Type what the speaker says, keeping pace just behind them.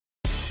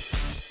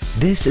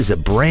This is a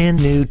brand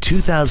new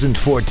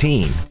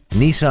 2014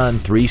 Nissan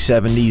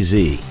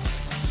 370Z.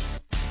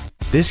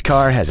 This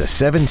car has a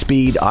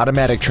 7-speed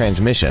automatic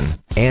transmission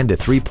and a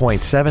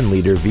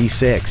 3.7-liter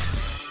V6.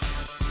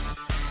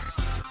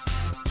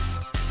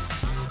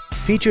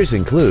 Features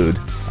include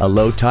a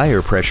low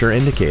tire pressure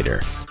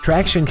indicator,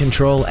 traction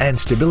control and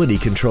stability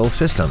control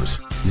systems,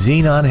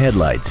 xenon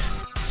headlights,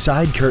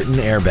 side curtain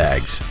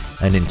airbags,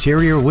 an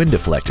interior wind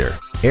deflector,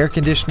 air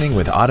conditioning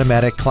with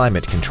automatic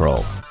climate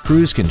control,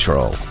 cruise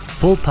control,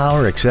 full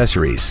power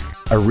accessories,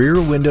 a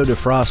rear window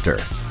defroster,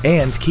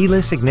 and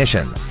keyless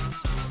ignition.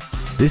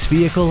 This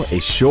vehicle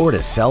is sure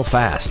to sell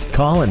fast.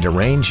 Call and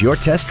arrange your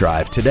test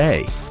drive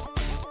today.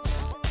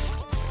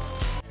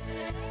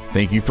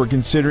 Thank you for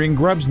considering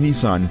Grubbs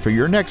Nissan for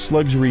your next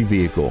luxury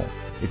vehicle.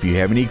 If you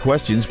have any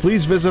questions,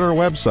 please visit our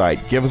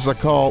website, give us a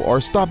call,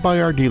 or stop by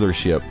our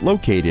dealership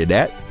located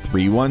at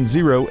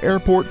 310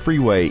 Airport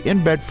Freeway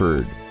in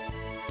Bedford.